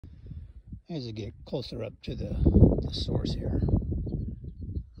as you get closer up to the source here, a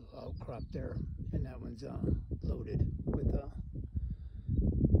little outcrop there, and that one's loaded with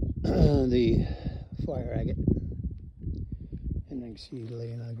the fire agate. And I can see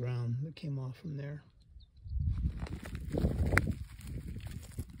laying on the ground that came off from there.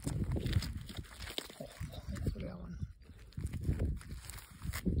 Oh, look at that one.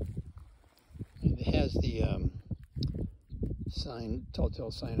 And it has the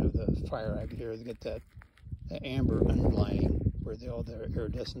telltale sign of the fire agate here. They get that amber underlining where all their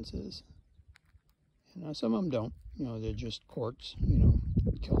iridescence is. And some of them don't. You know, they're just quartz. You know,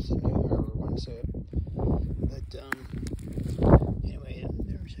 calcium, however you want to say it. But anyway,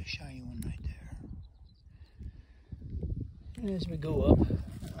 there's a shiny one right there. And as we go up,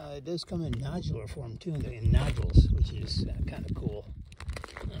 it does come in nodular form too, in nodules, which is kind of cool.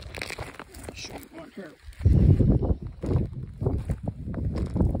 I'll show you one here.